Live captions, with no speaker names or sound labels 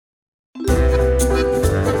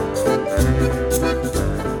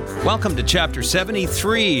Welcome to Chapter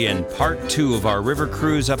 73 and Part 2 of our river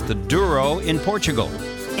cruise up the Douro in Portugal.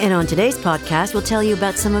 And on today's podcast, we'll tell you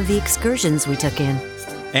about some of the excursions we took in.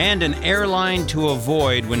 And an airline to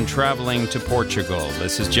avoid when traveling to Portugal.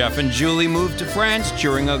 This is Jeff and Julie moved to France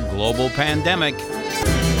during a global pandemic.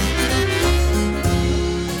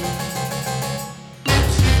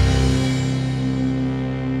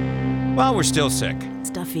 Well, we're still sick.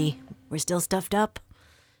 Stuffy. We're still stuffed up.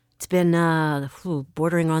 It's been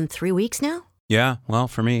bordering on 3 weeks now. Yeah, well,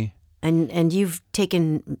 for me. And you've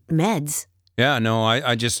taken meds. Yeah, no,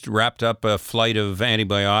 I just wrapped up a flight of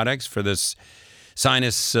antibiotics for this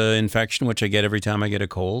sinus infection, which I get every time I get a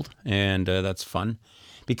cold, and that's fun.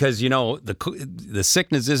 Because, you know, the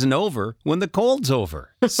sickness isn't over when the cold's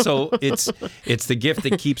over. So it's the gift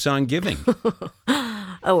that keeps on giving.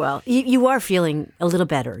 Oh, well, you are feeling a little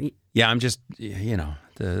better. Yeah, I'm just, you know,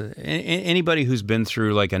 anybody who's been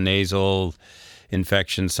through like a nasal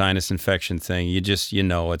infection, sinus infection thing, you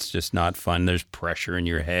know it's just not fun. There's pressure in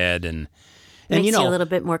your head and Makes you know, you a little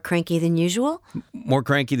bit more cranky than usual? More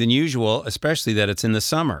cranky than usual, especially that it's in the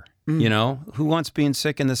summer. You know, who wants being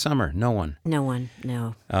sick in the summer? No one. No one,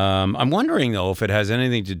 no. I'm wondering, though, if it has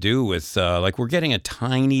anything to do with, like, we're getting a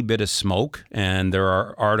tiny bit of smoke, and there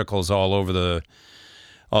are articles all over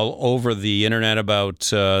the internet about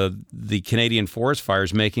the Canadian forest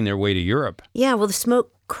fires making their way to Europe. Yeah, well, the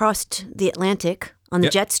smoke crossed the Atlantic on the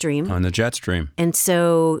jet stream. On the jet stream. And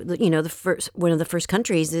so, you know, one of the first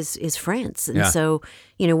countries is France. And so,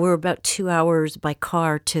 you know, we're about 2 hours by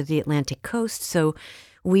car to the Atlantic coast. So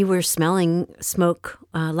we were smelling smoke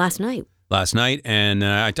last night. And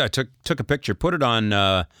I took a picture, put it on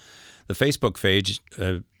the Facebook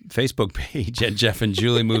page at Jeff and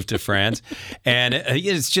Julie moved to France. And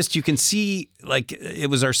it's just, you can see, like, it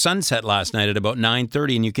was our sunset last night at about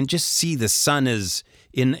 9:30, and you can just see the sun is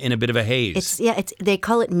in a bit of a haze. They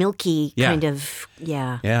call it milky, kind of,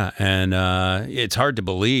 Yeah, and it's hard to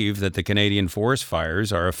believe that the Canadian forest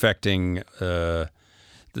fires are affecting the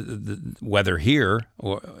weather here,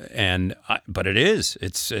 but it is.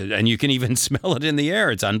 And you can even smell it in the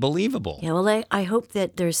air. It's unbelievable. Yeah, well, I hope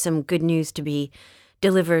that there's some good news to be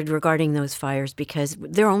delivered regarding those fires, because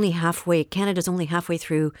Canada's only halfway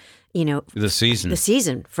through, you know, the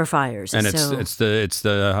season for fires. And it's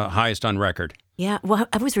the highest on record. Yeah, well,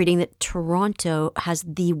 I was reading that Toronto has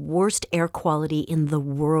the worst air quality in the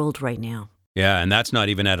world right now. Yeah, and that's not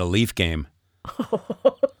even at a Leaf game.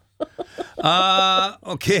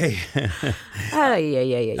 Okay.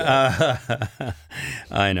 Yeah.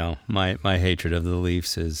 I know. My hatred of the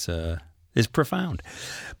Leafs is profound.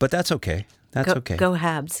 But that's okay. Okay. Go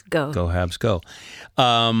Habs, go. Go Habs, go.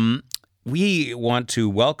 We want to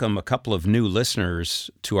welcome a couple of new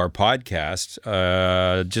listeners to our podcast.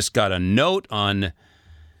 Just got a note on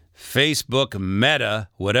Facebook Meta,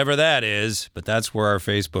 whatever that is, but that's where our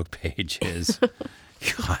Facebook page is.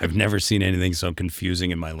 I've never seen anything so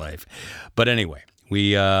confusing in my life. But anyway,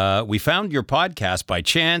 we found your podcast by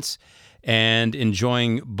chance and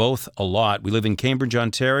enjoying both a lot. We live in Cambridge,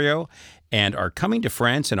 Ontario, and are coming to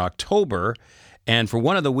France in October. And for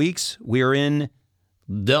one of the weeks, we are in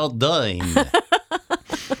Dordogne.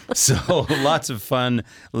 So lots of fun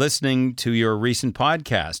listening to your recent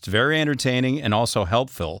podcast. Very entertaining and also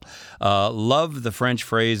helpful. Love the French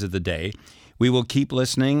phrase of the day. We will keep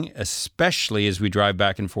listening, especially as we drive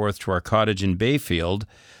back and forth to our cottage in Bayfield,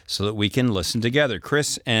 so that we can listen together.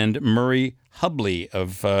 Chris and Murray Hubley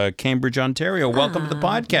of Cambridge, Ontario, welcome to the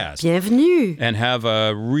podcast. Bienvenue. And have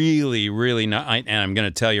a really, really nice, and I'm going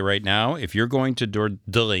to tell you right now, if you're going to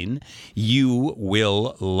Dordogne, you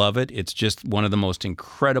will love it. It's just one of the most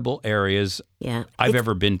incredible areas I've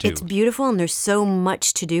ever been to. It's beautiful, and there's so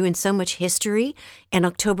much to do and so much history, and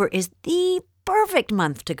October is the perfect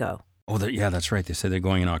month to go. Oh, that's right. They said they're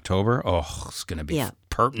going in October. Oh, it's going to be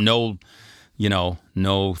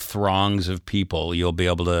no throngs of people. You'll be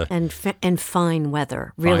able to... And fine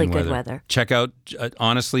weather, really good weather. Check out,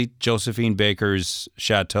 honestly, Josephine Baker's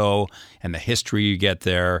chateau and the history you get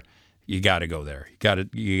there. You got to go there. You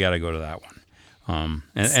got to go to that one.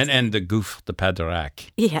 And the Gouffre de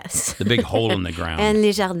Padrac. Yes. The big hole in the ground. And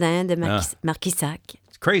Les Jardins de Marquissac.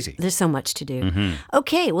 Crazy. There's so much to do. Mm-hmm.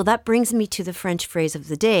 Okay, well, that brings me to the French phrase of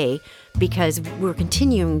the day, because we're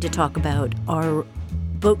continuing to talk about our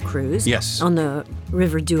boat cruise on the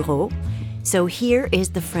River Douro. So here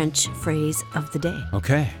is the French phrase of the day.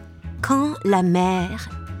 Okay. Quand la mer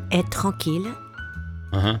est tranquille,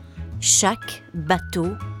 chaque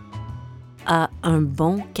bateau a un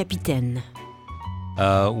bon capitaine.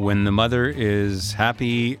 When the mother is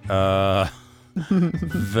happy,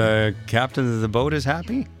 the captain of the boat is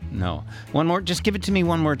happy? No. One more. Just give it to me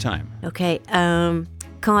one more time. Okay.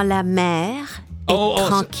 Quand la mer est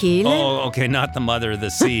tranquille. Okay, not the mother of the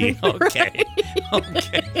sea. Okay.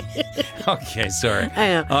 Okay, sorry. I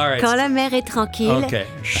know. All right. Quand la mer est tranquille,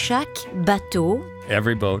 chaque bateau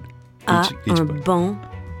Every boat a un bon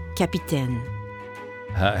capitaine.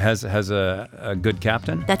 Has a good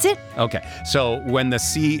captain? That's it. Okay. So when the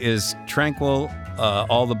sea is tranquil,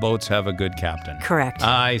 all the boats have a good captain. Correct.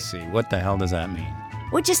 I see. What the hell does that mean?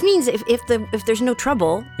 Well, it just means if there's no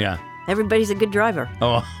trouble, everybody's a good driver.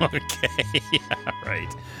 Oh, okay. Yeah,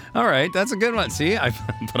 right. All right. That's a good one. See, I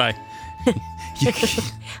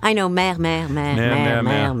know, mer. Merde.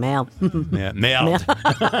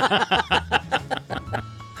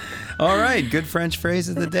 All right, good French phrase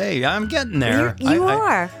of the day. I'm getting there. You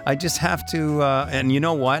are. I just have to, and you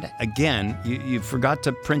know what? Again, you forgot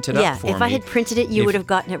to print it up for me. Yeah, if I had printed it, you would have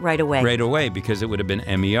gotten it right away. Right away, because it would have been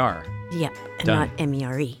MER. Yeah, and not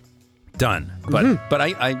MERE. Done. But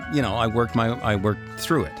I worked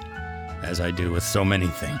through it, as I do with so many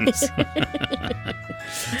things.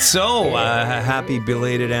 So, happy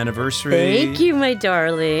belated anniversary. Thank you, my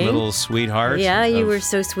darling. Little sweetheart. Yeah, you were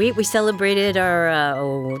so sweet. We celebrated our,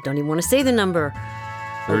 don't even want to say the number.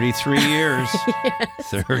 33 years. Yes.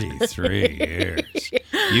 33 years.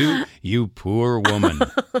 You poor woman.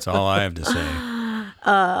 That's all I have to say.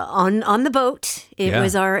 On the boat, it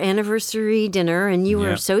was our anniversary dinner, and you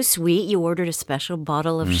were so sweet. You ordered a special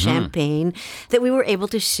bottle of champagne that we were able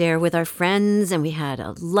to share with our friends, and we had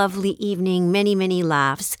a lovely evening, many, many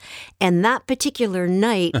laughs. And that particular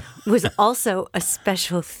night was also a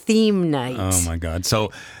special theme night. Oh, my God.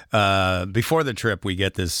 So before the trip, we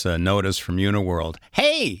get this notice from Uniworld.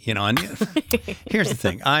 Hey, and here's the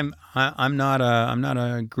thing. I'm not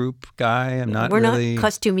a group guy. We're not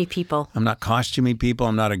costumey people. I'm not costumey people.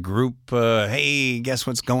 I'm not a group. Hey, guess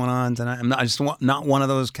what's going on tonight? I'm not one of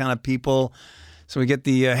those kind of people. So we get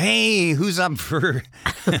the hey, who's up for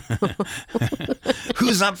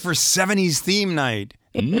 70s theme night?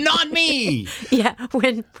 Not me. Yeah,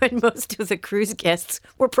 when most of the cruise guests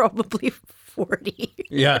were probably 40.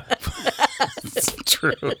 Yeah, that's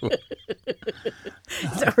true.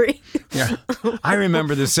 Sorry. Yeah, I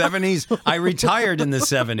remember the 70s. I retired in the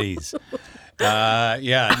 70s.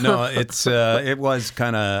 It was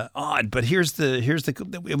kind of odd, but we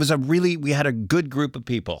had a good group of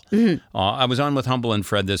people. Mm-hmm. I was on with Humble and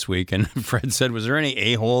Fred this week, and Fred said, was there any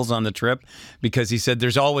a-holes on the trip? Because he said,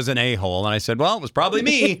 there's always an a-hole. And I said, well, it was probably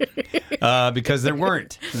me, because there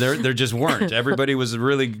weren't. There just weren't. Everybody was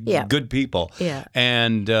really good people. Yeah.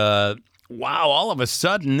 And wow, all of a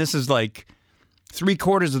sudden, this is like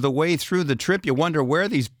 3/4 of the way through the trip, you wonder where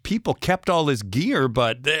these people kept all this gear,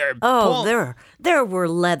 but there were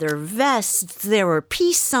leather vests, there were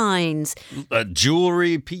peace signs,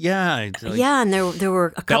 jewelry, and there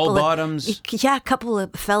were a couple bell bottoms. A couple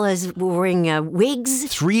of fellas wearing wigs.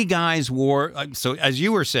 3 guys wore. So as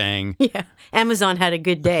you were saying, Amazon had a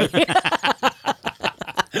good day.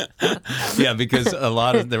 Yeah, because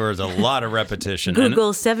there was a lot of repetition.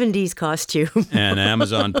 Google 70s costume. And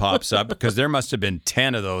Amazon pops up because there must have been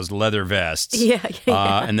 10 of those leather vests. Yeah.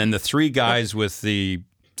 And then the 3 guys with the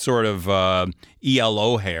sort of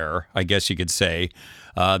ELO hair, I guess you could say.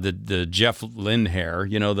 The Jeff Lynne hair,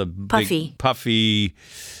 the big, puffy,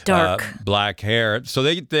 dark black hair. So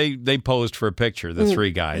they posed for a picture. The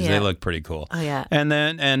 3 guys, they look pretty cool. Oh yeah. And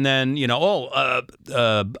then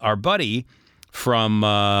our buddy from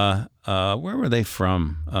where were they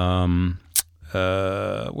from?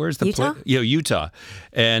 Where's the Utah? Utah,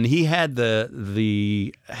 and he had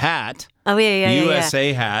the hat. Oh yeah,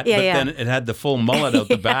 USA hat, but then it had the full mullet out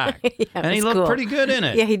the back, and he looked pretty good in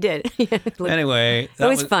it. Yeah, he did. Anyway, it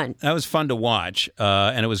was fun. That was fun to watch,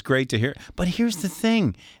 and it was great to hear. But here's the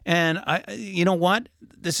thing, and you know what?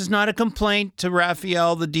 This is not a complaint to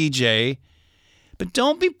Raphael, the DJ. But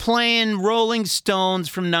don't be playing Rolling Stones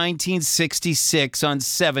from 1966 on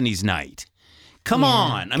 70s night. Come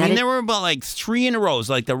on. I mean, there were about like 3 in a row. It was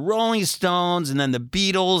like the Rolling Stones and then the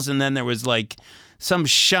Beatles and then there was like some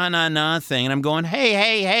sha-na-na thing. And I'm going,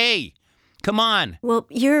 hey, come on. Well,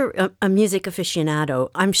 you're a music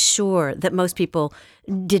aficionado. I'm sure that most people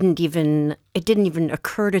it didn't even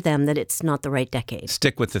occur to them that it's not the right decade.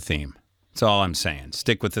 Stick with the theme. That's all I'm saying.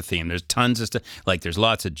 Stick with the theme. There's tons of stuff. Like, there's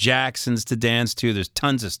lots of Jacksons to dance to. There's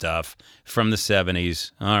tons of stuff from the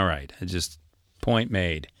 70s. All right. Point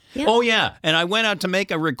made. Yeah. Oh, yeah. And I went out to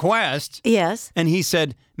make a request. Yes. And he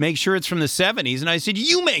said, make sure it's from the 70s. And I said,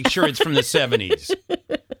 you make sure it's from the 70s.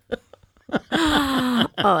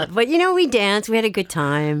 But, we danced. We had a good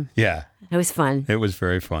time. Yeah. It was fun. It was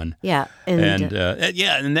very fun. Yeah. And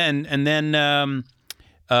then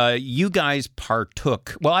you guys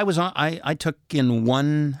partook. Well, I was on. I took in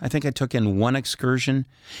one. I think I took in one excursion.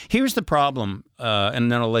 Here's the problem,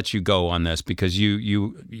 and then I'll let you go on this because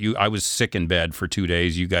you. I was sick in bed for 2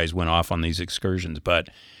 days. You guys went off on these excursions, but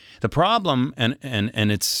the problem, and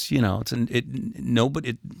it's it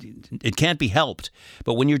can't be helped.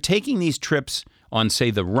 But when you're taking these trips on,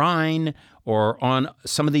 say, the Rhine or on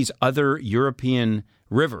some of these other European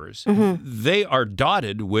rivers, they are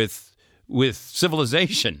dotted with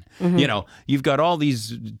civilization. You've got all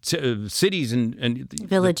these cities and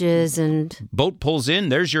villages, and boat pulls in,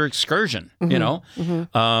 there's your excursion,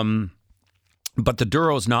 but the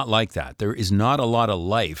Douro is not like that. There is not a lot of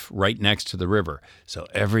life right next to the river. So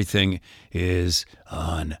everything is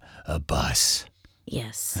on a bus.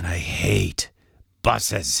 Yes. And I hate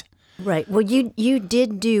buses. Right. Well, you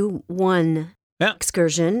did do one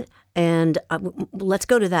excursion. And let's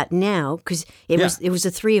go to that now because it was the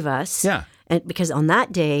three of us. Yeah. And because on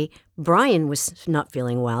that day, Brian was not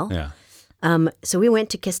feeling well. Yeah. So we went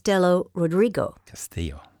to Castelo Rodrigo.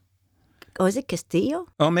 Castillo. Oh, is it Castillo?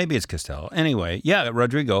 Oh, maybe it's Castello. Anyway, yeah,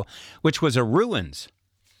 Rodrigo, which was a ruins.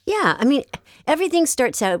 Yeah. I mean, everything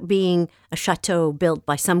starts out being a chateau built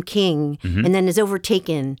by some king and then is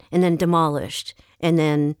overtaken and then demolished. And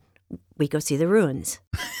then we go see the ruins.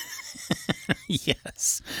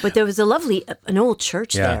 Yes. But there was an old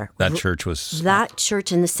church there. That church was... That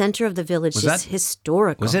church in the center of the village is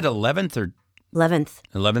historical. Was it 11th or...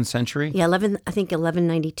 11th century? Yeah, I think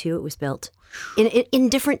 1192 it was built. In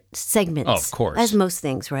different segments. Oh, of course. As most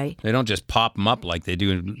things, right? They don't just pop them up like they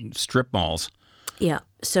do in strip malls. Yeah.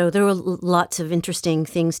 So there were lots of interesting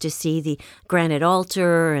things to see, the granite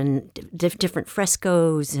altar and different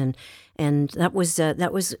frescoes, and that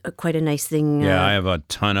was quite a nice thing. Yeah, I have a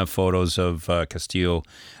ton of photos of Castillo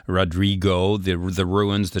Rodrigo, the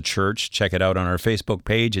ruins, the church. Check it out on our Facebook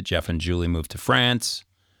page at Jeff and Julie Moved to France.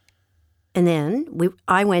 And then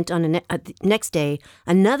I went on the next day,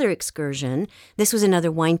 another excursion. This was another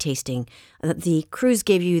wine tasting. The cruise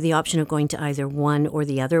gave you the option of going to either one or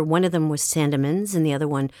the other. One of them was Sandemans and the other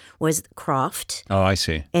one was Croft. Oh, I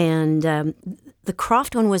see. And the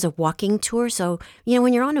Croft one was a walking tour. So,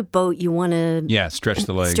 when you're on a boat, you want to... Yeah, stretch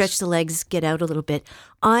the legs. Stretch the legs, get out a little bit.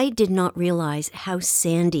 I did not realize how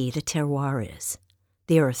sandy the terroir is,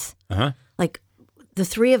 the earth. Uh-huh. Like, the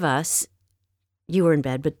three of us, you were in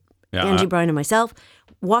bed, but Angie, Brian, and myself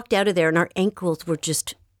walked out of there, and our ankles were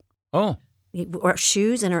just... Oh. Our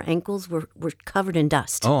shoes and our ankles were covered in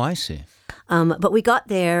dust. Oh, I see. But we got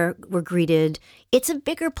there, were greeted. It's a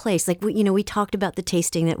bigger place. Like, we talked about the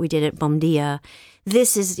tasting that we did at Bom Dia.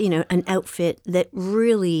 This is, an outfit that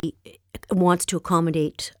really wants to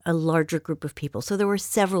accommodate a larger group of people. So there were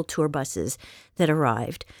several tour buses that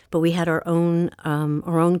arrived, but we had our own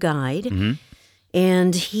guide. Mm-hmm.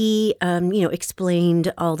 And he,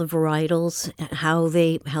 explained all the varietals, how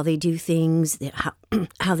they do things,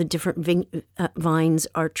 how the different vines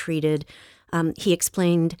are treated. He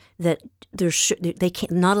explained that they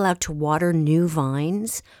not allowed to water new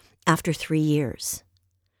vines after 3 years,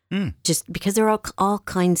 just because there are all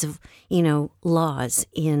kinds of laws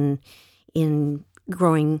in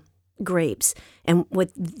growing grapes. And what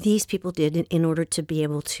these people did in order to be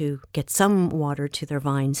able to get some water to their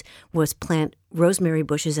vines was plant rosemary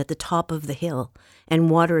bushes at the top of the hill and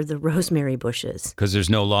water the rosemary bushes. Because there's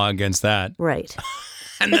no law against that. Right.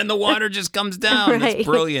 And then the water just comes down. Right. That's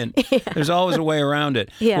brilliant. Yeah. There's always a way around it.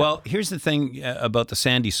 Yeah. Well, here's the thing about the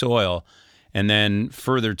sandy soil. And then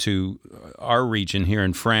further to our region here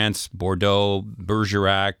in France, Bordeaux,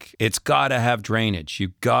 Bergerac, it's got to have drainage.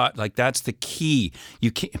 That's the key.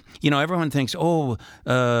 You can't, everyone thinks,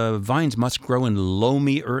 vines must grow in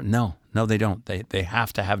loamy earth. No, they don't. They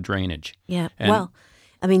have to have drainage. Yeah.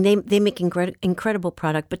 They make incredible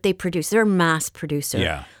product, but they're a mass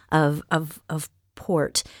producer of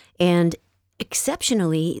port. And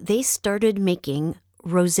exceptionally, they started making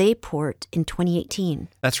rosé port in 2018.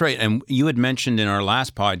 That's right. And you had mentioned in our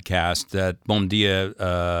last podcast that Bom Dia,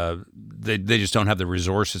 they just don't have the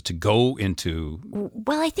resources to go into...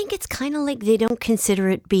 Well, I think it's kind of like they don't consider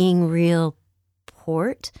it being real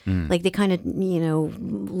port. Like they kind of,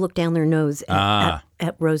 look down their nose at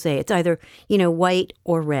rosé. It's either, white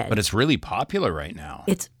or red. But it's really popular right now.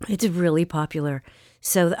 It's really popular.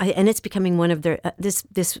 So, and it's becoming one of their, this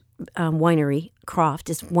winery, Croft,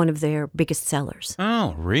 is one of their biggest sellers.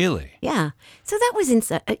 Oh, really? Yeah. So that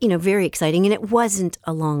was, very exciting. And it wasn't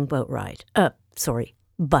a long boat ride.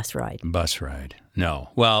 Bus ride. Bus ride. No.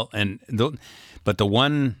 Well, the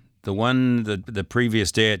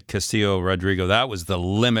previous day at Castillo Rodrigo, that was the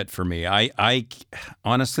limit for me. I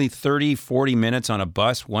honestly, 30, 40 minutes on a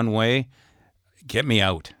bus one way, get me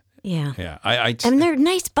out. Yeah. Yeah. And they're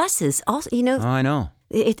nice buses. Also, Oh, I know.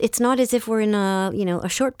 It's not as if we're in a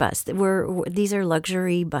short bus. These are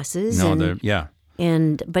luxury buses. No, yeah.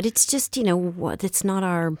 But it's just, it's not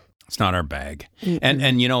our... It's not our bag.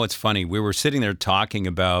 And it's funny. We were sitting there talking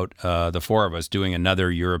about the four of us doing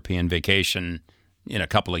another European vacation in a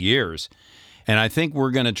couple of years. And I think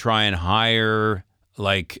we're going to try and hire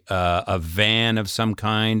like a van of some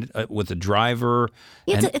kind with a driver.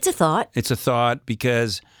 Yeah, it's a thought. It's a thought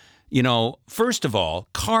because, first of all,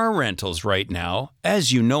 car rentals right now,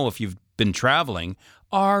 as you know if you've been traveling,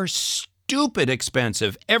 are stupid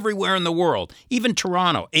expensive everywhere in the world. Even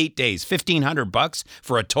Toronto, 8 days, $1,500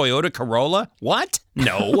 for a Toyota Corolla. What?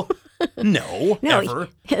 No, no, ever.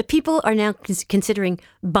 People are now considering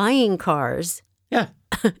buying cars. Yeah.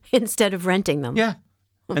 Instead of renting them. Yeah.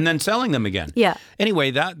 And then selling them again. Yeah.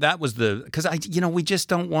 Anyway, that was because we just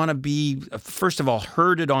don't want to be, first of all,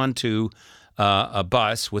 herded onto a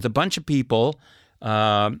bus with a bunch of people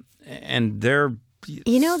and their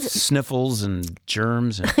sniffles and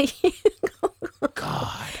germs. And,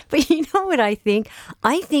 God. But you know what I think?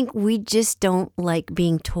 I think we just don't like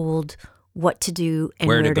being told what to do and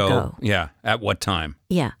where to go. Yeah. At what time.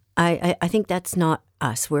 Yeah. I think that's not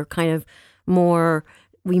us. We're kind of more...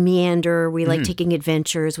 We meander. We like taking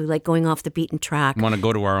adventures. We like going off the beaten track. Want to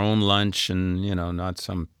go to our own lunch and, not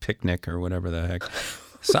some picnic or whatever the heck.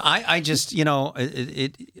 So I just,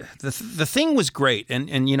 the thing was great.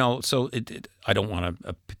 And so I don't want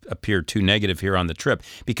to appear too negative here on the trip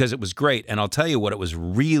because it was great. And I'll tell you what it was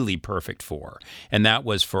really perfect for. And that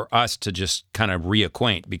was for us to just kind of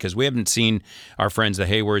reacquaint because we haven't seen our friends, the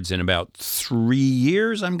Haywards, in about 3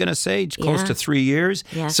 years, I'm going to say, close to 3 years.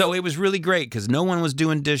 Yes. So it was really great because no one was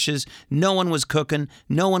doing dishes. No one was cooking.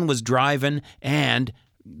 No one was driving. And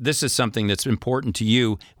this is something that's important to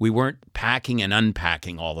you. We weren't packing and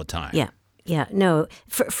unpacking all the time. Yeah. Yeah. No,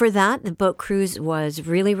 for that, the boat cruise was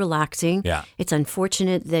really relaxing. Yeah. It's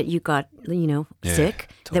unfortunate that you got, sick,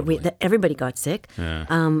 totally. that everybody got sick. Yeah.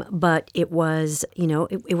 But it was,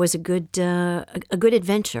 it was a good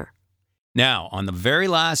adventure. Now, on the very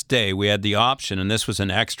last day, we had the option, and this was an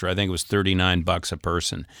extra, I think it was $39 a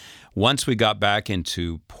person. Once we got back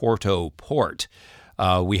into Porto Port,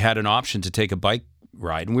 we had an option to take a bike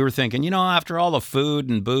ride. And we were thinking, after all the food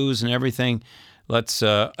and booze and everything, let's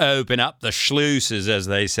open up the sluices, as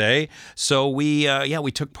they say. So we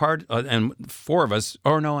took part, and four of us.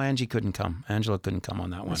 Or no, Angie couldn't come. Angela couldn't come on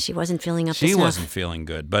that one. She wasn't feeling up to She snuff. wasn't feeling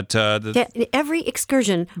good. But every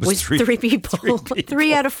excursion was three people.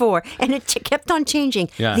 3 out of 4. And it kept on changing.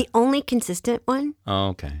 Yeah. The only consistent one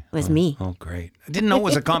was me. Oh, great. I didn't know it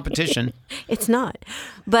was a competition. It's not.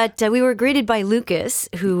 But we were greeted by Lucas,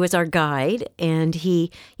 who was our guide. And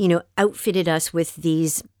he, outfitted us with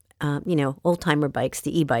these old-timer bikes,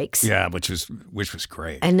 the e-bikes. Yeah, which was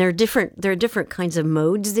great. And there are different kinds of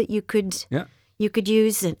modes that you could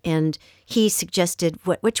use. And he suggested,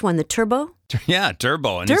 which one, the turbo? Yeah,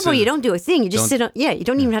 turbo. And turbo, you don't do a thing. You just sit on, you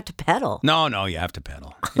don't even have to pedal. No, you have to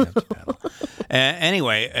pedal.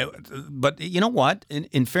 Anyway, but you know what?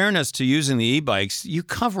 In fairness to using the e-bikes, you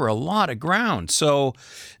cover a lot of ground. So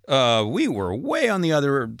we were way on the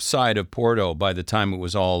other side of Porto by the time it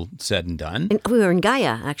was all said and done. And we were in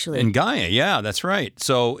Gaia, actually. In Gaia, yeah, that's right.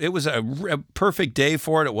 So it was a perfect day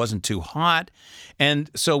for it. It wasn't too hot.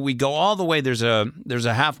 And so we go all the way. There's a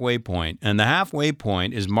halfway point, and the halfway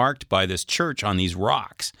point is marked by this church on these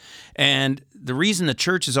rocks. And the reason the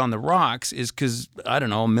church is on the rocks is because, I don't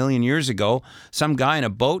know, 1 million years ago, some guy in a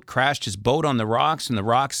boat crashed his boat on the rocks, and the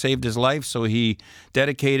rocks saved his life. So he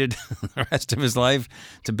dedicated the rest of his life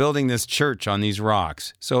to building this church on these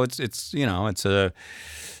rocks. So it's a tourist.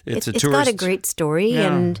 It's got a great story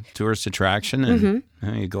and tourist attraction, and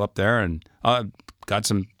you go up there and got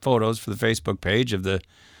some photos for the Facebook page of the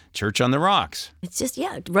church on the rocks. It's just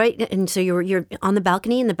right. And so you're on the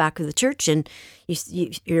balcony in the back of the church, and you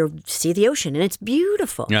see the ocean, and it's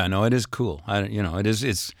beautiful. Yeah, no, it is cool.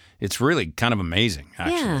 It's really kind of amazing,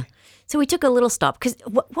 actually. Yeah. So we took a little stop because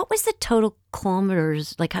what was the total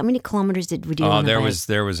kilometers? Like, how many kilometers did we do? On the bike?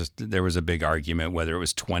 There was a big argument whether it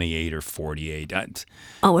was 28 or 48. It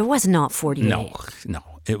was not 48. No,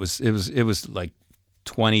 it was like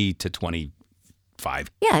 20 to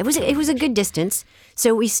 25. Yeah, it was a good distance.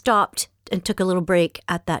 So we stopped and took a little break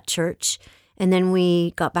at that church, and then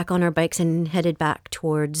we got back on our bikes and headed back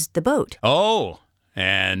towards the boat. Oh,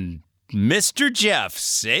 and Mr. Jeff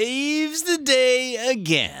saves the day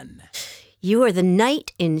again. You are the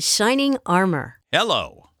knight in shining armor.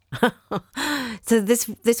 Hello. So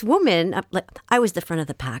this woman, I was the front of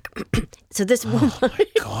the pack. So this woman. Oh my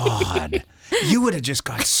God. You would have just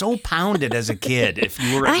got so pounded as a kid if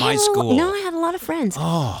you were at my school. No, I had a lot of friends.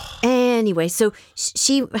 Oh. Anyway, so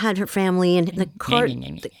she had her family, and the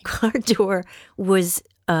car door was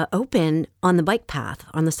open on the bike path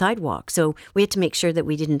on the sidewalk. So we had to make sure that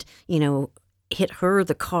we didn't, hit her,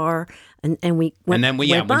 the car, and we went,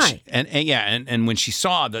 went by. And when she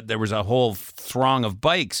saw that there was a whole throng of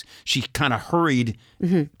bikes, she kind of hurried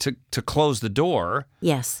to close the door.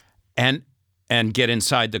 Yes. And get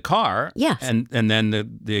inside the car. Yes. And then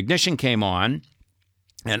the ignition came on,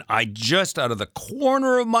 and I just out of the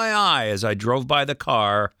corner of my eye as I drove by the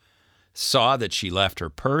car saw that she left her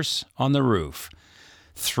purse on the roof.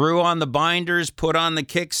 Threw on the binders, put on the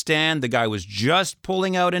kickstand. The guy was just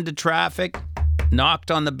pulling out into traffic,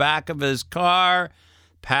 knocked on the back of his car,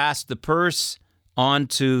 passed the purse on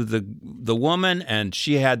to the woman, and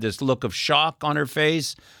she had this look of shock on her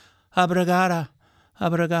face. Obrigado,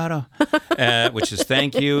 which is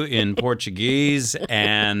thank you in Portuguese.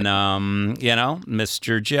 And,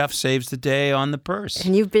 Mr. Jeff saves the day on the purse.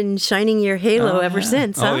 And you've been shining your halo ever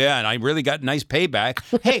since, huh? Oh, yeah, and I really got nice payback.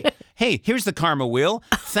 Hey, here's the karma wheel.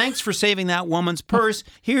 Thanks for saving that woman's purse.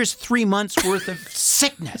 Here's 3 months' worth of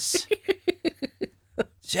sickness.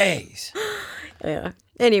 Jeez. Yeah.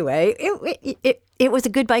 Anyway, it was a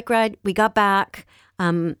good bike ride. We got back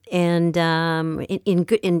in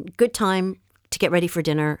good time to get ready for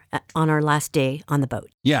dinner on our last day on the boat.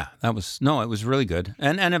 Yeah, it was really good.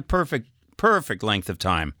 And a perfect length of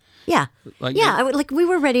time. Yeah. We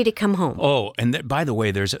were ready to come home. Oh, and by the way,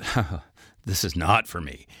 this is not for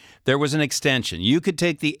me. There was an extension. You could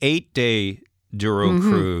take the 8-day Douro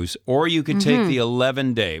cruise, or you could take the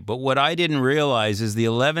 11-day. But what I didn't realize is the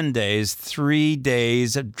 11 days, 3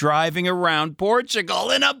 days of driving around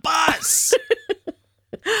Portugal in a bus.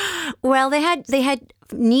 Well, they had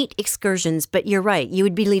neat excursions, but you're right. You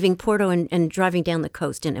would be leaving Porto and driving down the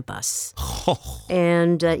coast in a bus. Oh.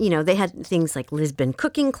 And, they had things like Lisbon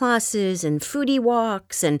cooking classes and foodie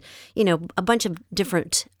walks and, a bunch of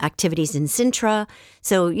different activities in Sintra.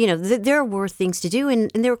 So, there were things to do,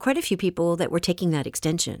 and there were quite a few people that were taking that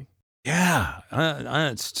extension. Yeah,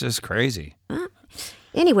 it's just crazy.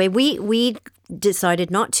 Anyway, we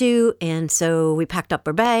decided not to, and so we packed up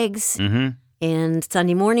our bags. And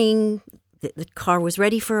Sunday morning, the car was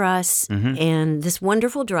ready for us, and this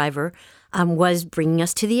wonderful driver was bringing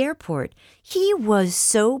us to the airport. He was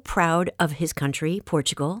so proud of his country,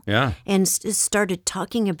 Portugal, and started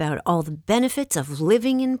talking about all the benefits of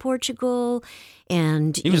living in Portugal.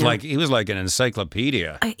 And he was like an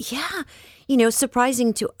encyclopedia.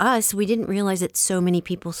 Surprising to us, we didn't realize that so many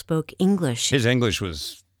people spoke English. His English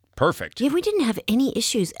was perfect. Yeah, we didn't have any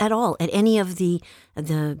issues at all at any of the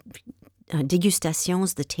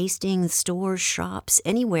degustations, the tasting, the stores, shops,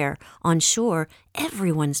 anywhere on shore,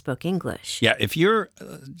 everyone spoke English. Yeah, if you're,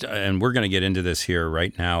 and we're going to get into this here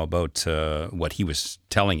right now about what he was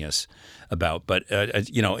telling us about, but,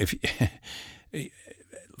 if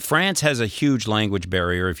France has a huge language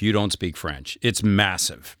barrier if you don't speak French. It's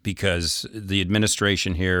massive because the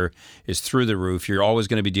administration here is through the roof. You're always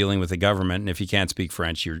going to be dealing with the government, and if you can't speak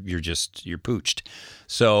French, you're pooched.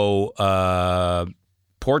 So,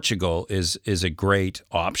 Portugal is a great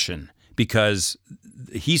option because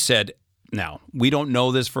he said, now, we don't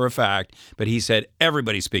know this for a fact, but he said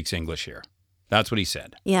everybody speaks English here. That's what he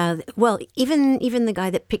said. Yeah, well, even the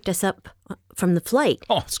guy that picked us up from the flight,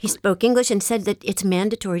 he spoke English and said that it's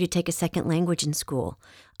mandatory to take a second language in school.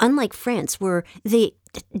 Unlike France, where they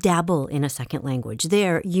dabble in a second language.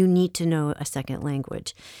 There, you need to know a second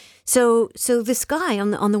language. So this guy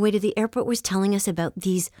on the way to the airport was telling us about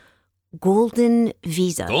these golden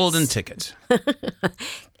visas. Golden tickets.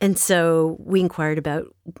 And so we inquired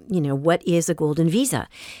about, what is a golden visa?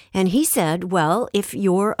 And he said, well, if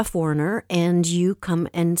you're a foreigner and you come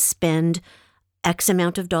and spend X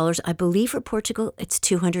amount of dollars, I believe for Portugal, it's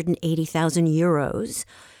 280,000 euros,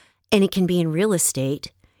 and it can be in real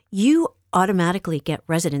estate, you automatically get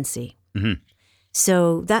residency.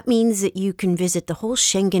 So that means that you can visit the whole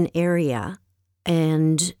Schengen area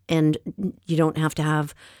and you don't have to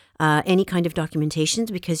have any kind of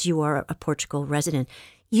documentations because you are a Portugal resident.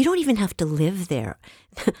 You don't even have to live there.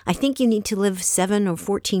 I think you need to live 7 or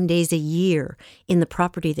 14 days a year in the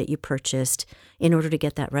property that you purchased in order to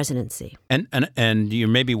get that residency. And you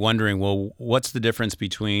may be wondering, well, what's the difference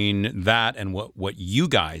between that and what you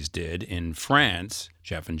guys did in France,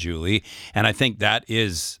 Jeff and Julie? And I think that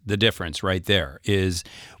is the difference right there, is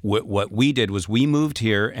what we did was we moved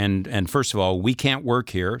here, and first of all, we can't work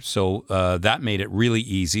here, so that made it really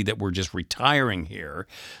easy that we're just retiring here.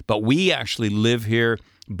 But we actually live here,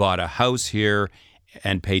 bought a house here,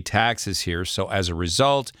 and pay taxes here. So as a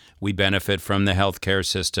result, we benefit from the healthcare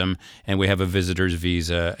system, and we have a visitor's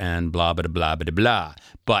visa and blah, blah, blah, blah, blah.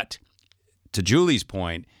 But to Julie's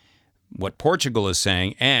point, what Portugal is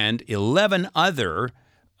saying, and 11 other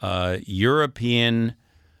European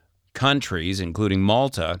countries, including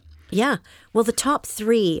Malta. Yeah. Well, the top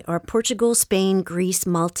 3 are Portugal, Spain, Greece,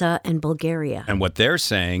 Malta, and Bulgaria. And what they're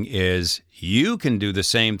saying is you can do the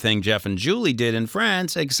same thing Jeff and Julie did in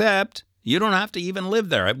France, except you don't have to even live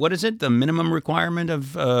there. What is it? The minimum requirement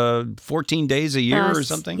of 14 days a year or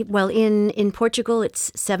something? Well, in Portugal,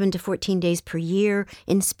 it's 7 to 14 days per year.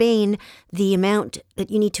 In Spain, the amount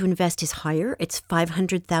that you need to invest is higher. It's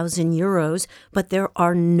 500,000 euros, but there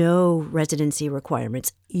are no residency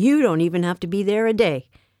requirements. You don't even have to be there a day.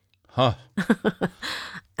 Huh.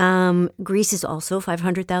 Greece is also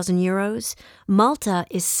 500,000 euros. Malta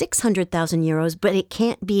is 600,000 euros, but it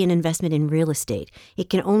can't be an investment in real estate. It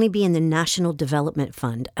can only be in the National Development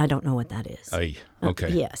Fund. I don't know what that is. Aye, okay.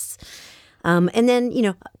 Yes. And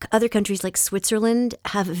then, other countries like Switzerland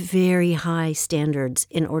have very high standards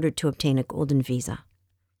in order to obtain a golden visa.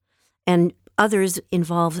 And others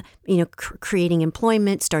involve, creating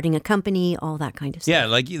employment, starting a company, all that kind of stuff. Yeah,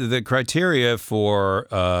 like the criteria for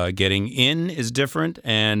getting in is different,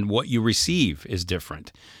 and what you receive is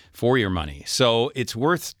different for your money. So it's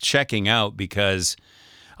worth checking out, because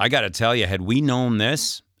I got to tell you, had we known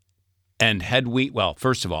this, and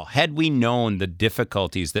first of all, had we known the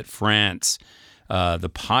difficulties that France,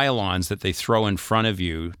 the pylons that they throw in front of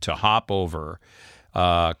you to hop over,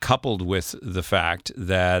 coupled with the fact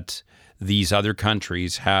that these other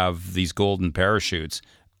countries have these golden parachutes,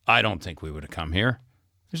 I don't think we would have come here.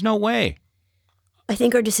 There's no way. I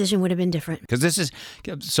think our decision would have been different. Because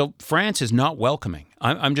France is not welcoming.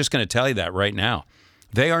 I'm just going to tell you that right now.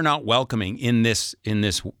 They are not welcoming in this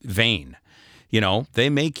vein. They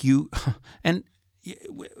make you, and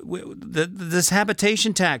this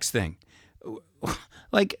habitation tax thing,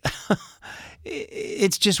 like,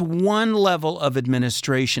 it's just one level of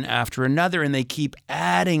administration after another, and they keep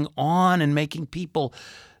adding on and making people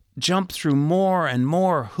jump through more and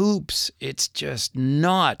more hoops. It's just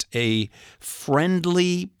not a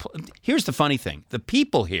friendly. Here's the funny thing. The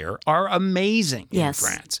people here are amazing in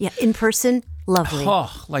France. Yeah, in person, lovely.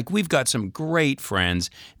 Oh, like we've got some great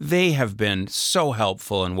friends. They have been so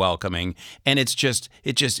helpful and welcoming, and it's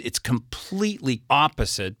completely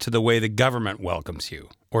opposite to the way the government welcomes you,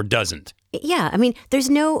 or doesn't. Yeah, I mean, there's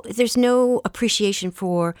no appreciation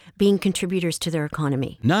for being contributors to their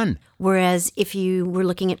economy. None. Whereas if you were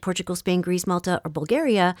looking at Portugal, Spain, Greece, Malta, or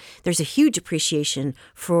Bulgaria, there's a huge appreciation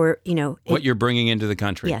for, what you're bringing into the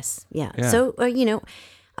country. Yes, yeah. So,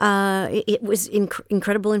 it was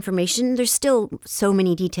incredible information. There's still so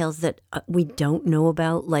many details that we don't know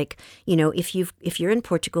about. Like, if you're in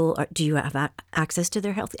Portugal, do you have access to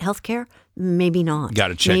their health care? Maybe not. Got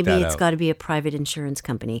to check that out. Maybe it's got to be a private insurance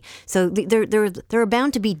company. So there are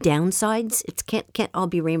bound to be downsides. It can't all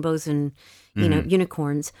be rainbows and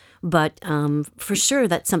unicorns. But for sure,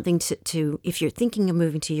 that's something to if you're thinking of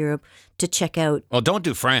moving to Europe, to check out. Well, don't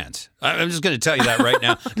do France. I'm just going to tell you that right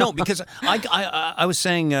now. No, because I was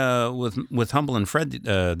saying with Humble and Fred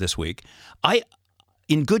this week,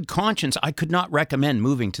 in good conscience, I could not recommend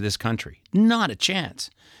moving to this country. Not a chance.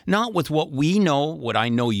 Not with what we know, what I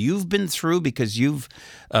know you've been through, because you've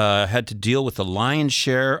had to deal with the lion's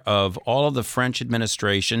share of all of the French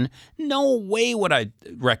administration. No way would I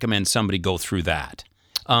recommend somebody go through that.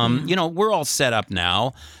 We're all set up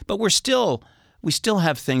now, but we still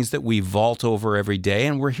have things that we vault over every day,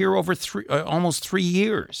 and we're here over almost 3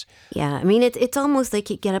 years. Yeah, I mean, it's almost like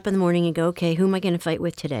you get up in the morning and go, okay, who am I going to fight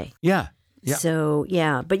with today? Yeah. Yeah. So,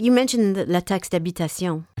 yeah. But you mentioned la taxe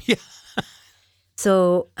d'habitation. Yeah.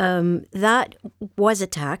 So that was a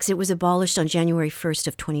tax. It was abolished on January 1st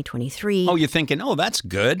of 2023. Oh, you're thinking, that's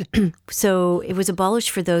good. So it was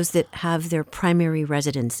abolished for those that have their primary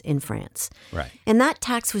residence in France. Right. And that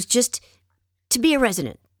tax was just to be a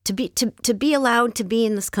resident, to be allowed to be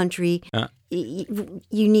in this country. You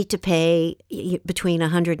need to pay between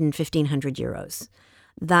 100 and 1,500 euros.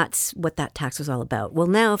 That's what that tax was all about. Well,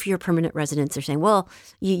 now if you're a permanent resident, they're saying, well,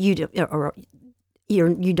 you don't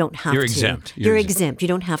have to. You're exempt. You're exempt. You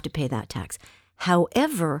don't have to pay that tax.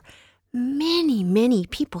 However, many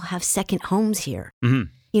people have second homes here.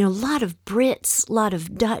 Mm-hmm. You know, a lot of Brits, a lot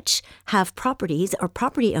of Dutch have properties, are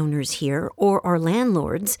property owners here or are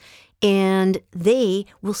landlords, and they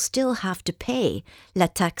will still have to pay la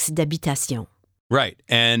taxe d'habitation. Right.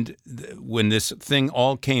 And when this thing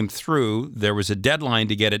all came through, there was a deadline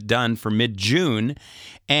to get it done for mid-June.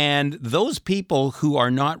 And those people who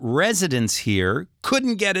are not residents here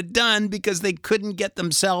couldn't get it done because they couldn't get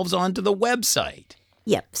themselves onto the website.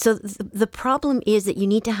 Yeah. So the problem is that you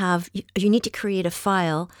need to create a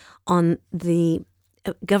file on the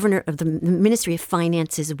governor of the Ministry of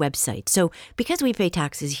Finance's website. So because we pay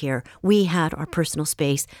taxes here, we had our personal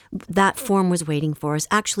space. That form was waiting for us.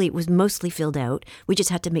 Actually, it was mostly filled out. We just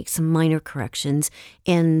had to make some minor corrections.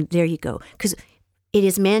 And there you go. Because it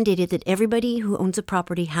is mandated that everybody who owns a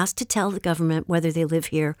property has to tell the government whether they live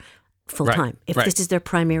here full time, if this is their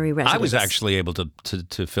primary residence. I was actually able to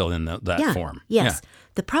fill in that form. Yes. Yeah.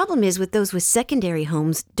 The problem is with those with secondary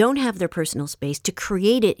homes don't have their personal space. To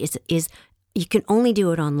create it is you can only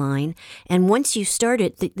do it online. And once you start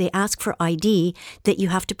it, they ask for ID that you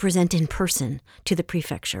have to present in person to the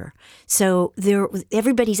prefecture. So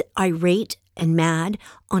everybody's irate and mad.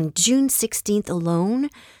 On June 16th alone,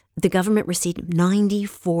 the government received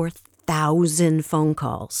 94,000 phone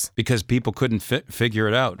calls. Because people couldn't figure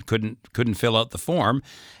it out, couldn't fill out the form.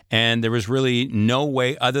 And there was really no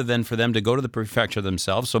way other than for them to go to the prefecture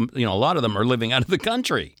themselves. So, a lot of them are living out of the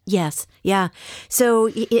country. Yes. Yeah. So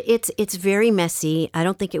it's very messy. I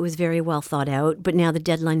don't think it was very well thought out. But now the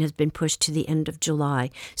deadline has been pushed to the end of July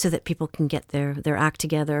so that people can get their act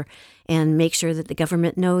together and make sure that the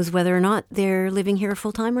government knows whether or not they're living here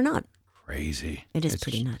full time or not. Crazy. It's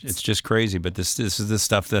pretty nuts. It's just crazy, but this is the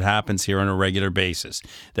stuff that happens here on a regular basis.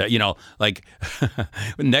 That like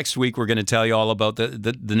next week we're going to tell you all about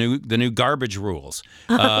the new garbage rules.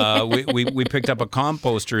 We picked up a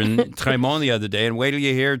composter in Tremont the other day, and wait till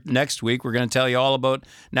you hear next week we're going to tell you all about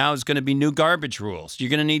now it's going to be new garbage rules.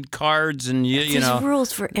 You're going to need cards and There's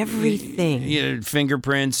rules for everything.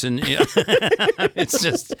 Fingerprints and it's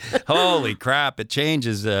just holy crap! It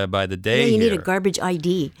changes by the day. Yeah, you need a garbage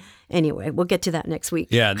ID. Anyway, we'll get to that next week.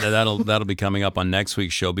 Yeah, that'll be coming up on next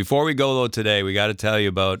week's show. Before we go, though, today, we got to tell you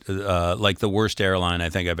about the worst airline I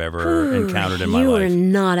think I've ever encountered in my life. You are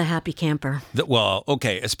not a happy camper.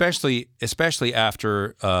 Okay, especially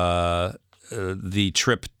after the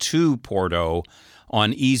trip to Porto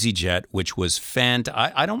on EasyJet, which was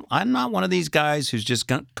fantastic. I'm not one of these guys who's just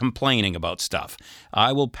complaining about stuff.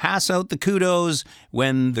 I will pass out the kudos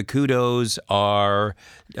when the kudos are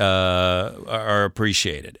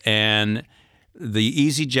appreciated. And the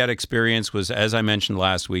EasyJet experience was, as I mentioned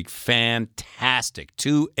last week, fantastic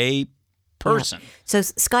to a person. Yeah. So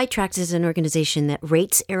Skytrax is an organization that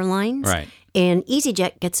rates airlines. Right. And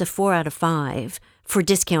EasyJet gets a 4 out of 5 for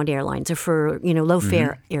discount airlines or for,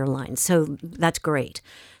 low-fare airlines. So that's great.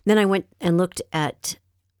 Then I went and looked at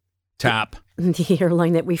TAP, the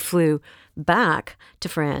airline that we flew back to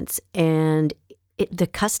France, and the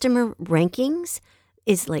customer rankings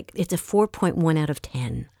is it's a 4.1 out of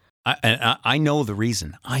 10. I know the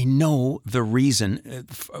reason.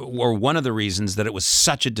 Or one of the reasons that it was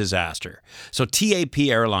such a disaster. So TAP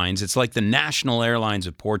Airlines, it's like the national airlines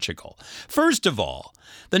of Portugal. First of all,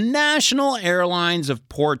 the national airlines of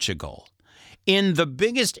Portugal, in the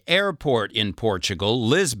biggest airport in Portugal,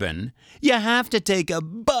 Lisbon, you have to take a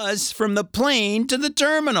bus from the plane to the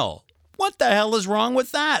terminal. What the hell is wrong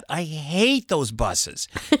with that? I hate those buses.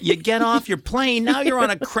 You get off your plane, now you're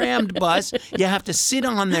on a crammed bus. You have to sit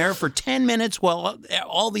on there for 10 minutes while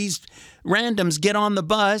all these randoms get on the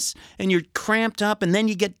bus, and you're cramped up, and then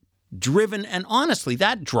you get driven. And honestly,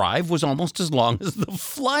 that drive was almost as long as the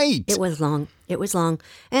flight. It was long.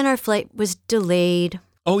 And our flight was delayed.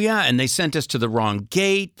 Oh, yeah, and they sent us to the wrong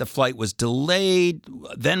gate. The flight was delayed.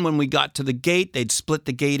 Then when we got to the gate, they'd split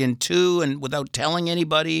the gate in two and without telling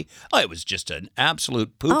anybody. Oh, it was just an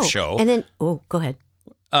absolute poop show. And then, go ahead.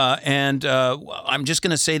 I'm just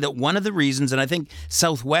going to say that one of the reasons, and I think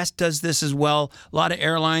Southwest does this as well, a lot of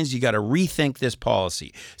airlines, you got to rethink this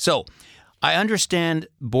policy. So I understand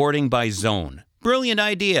boarding by zone. Brilliant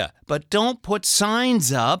idea, but don't put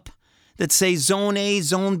signs up that say Zone A,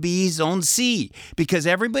 Zone B, Zone C, because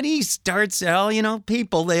everybody starts,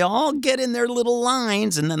 people, they all get in their little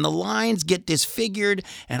lines, and then the lines get disfigured,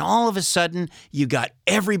 and all of a sudden, you got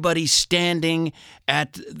everybody standing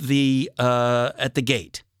at the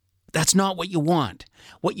gate. That's not what you want.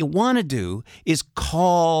 What you want to do is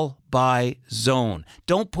call by zone.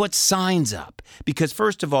 Don't put signs up because,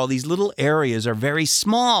 first of all, these little areas are very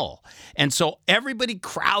small. And so everybody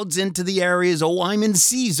crowds into the areas. Oh, I'm in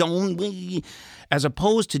C zone. as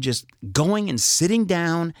opposed to just going and sitting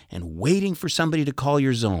down and waiting for somebody to call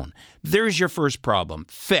your zone. There's your first problem.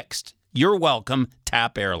 Fixed. You're welcome,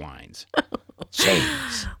 TAP Airlines.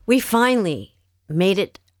 Jeez. We finally made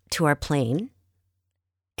it to our plane,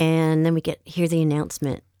 and then we hear the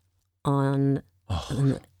announcement and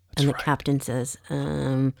the captain says,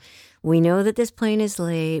 we know that this plane is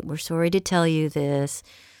late. We're sorry to tell you this,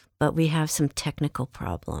 but we have some technical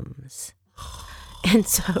problems. And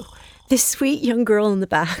so this sweet young girl in the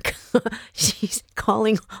back, she's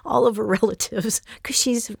calling all of her relatives because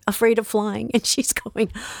she's afraid of flying. And she's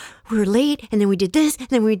going, we're late, and then we did this, and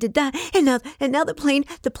then we did that, and now the plane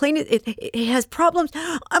it has problems.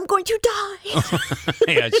 I'm going to die.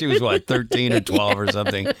 Yeah, she was what, 13 or 12 or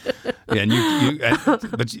something. Yeah, and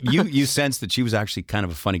but you sensed that she was actually kind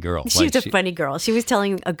of a funny girl. She was a funny girl. She was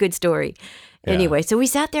telling a good story. Yeah. Anyway, so we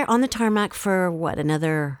sat there on the tarmac for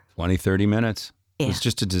another 20, 30 minutes. Yeah. It was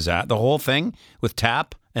just a disaster. The whole thing with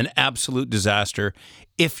TAP, an absolute disaster.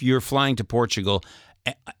 If you're flying to Portugal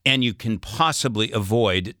and you can possibly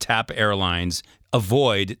avoid TAP Airlines,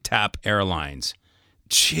 avoid TAP Airlines.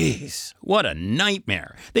 Jeez, what a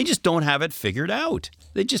nightmare. They just don't have it figured out.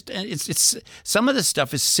 It's some of the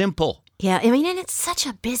stuff is simple. Yeah, I mean, and it's such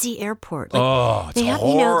a busy airport. It's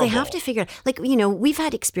horrible. They have to figure out, we've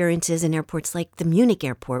had experiences in airports like the Munich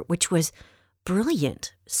airport, which was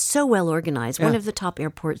brilliant, so well organized, one of the top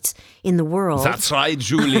airports in the world. That's right,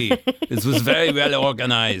 Julie. It was very well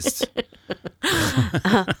organized.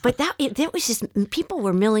 But that was just, people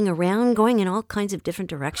were milling around, going in all kinds of different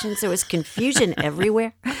directions. There was confusion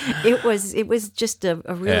everywhere. It was just a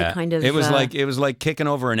really kind of. It was like kicking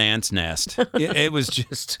over an ant's nest. It was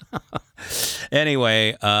just.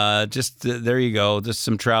 Anyway, there you go. Just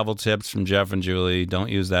some travel tips from Jeff and Julie. Don't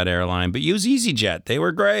use that airline, but use EasyJet. They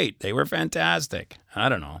were great. They were fantastic. I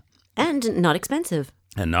don't know. And not expensive.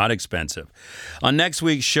 On next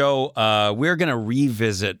week's show, we're going to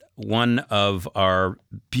revisit one of our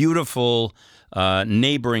beautiful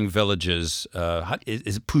neighboring villages.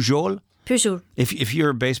 Is it Pujol? Pujol. If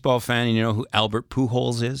you're a baseball fan and you know who Albert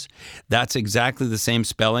Pujols is, that's exactly the same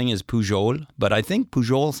spelling as Pujol, but I think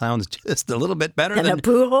Pujol sounds just a little bit better than a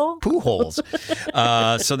Pujol?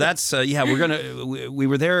 Pujols. So that's, we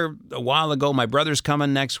were there a while ago. My brother's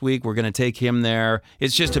coming next week. We're going to take him there.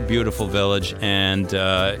 It's just a beautiful village, and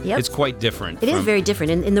it's quite different. It is very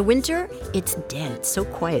different. In the winter, it's dead. It's so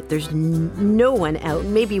quiet. There's no one out,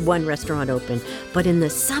 maybe one restaurant open. But in the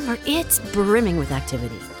summer, it's brimming with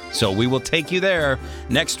activity. So we will take you there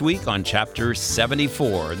next week on Chapter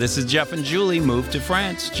 74. This is Jeff and Julie moved to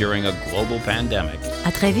France during a global pandemic.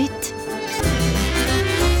 À très vite.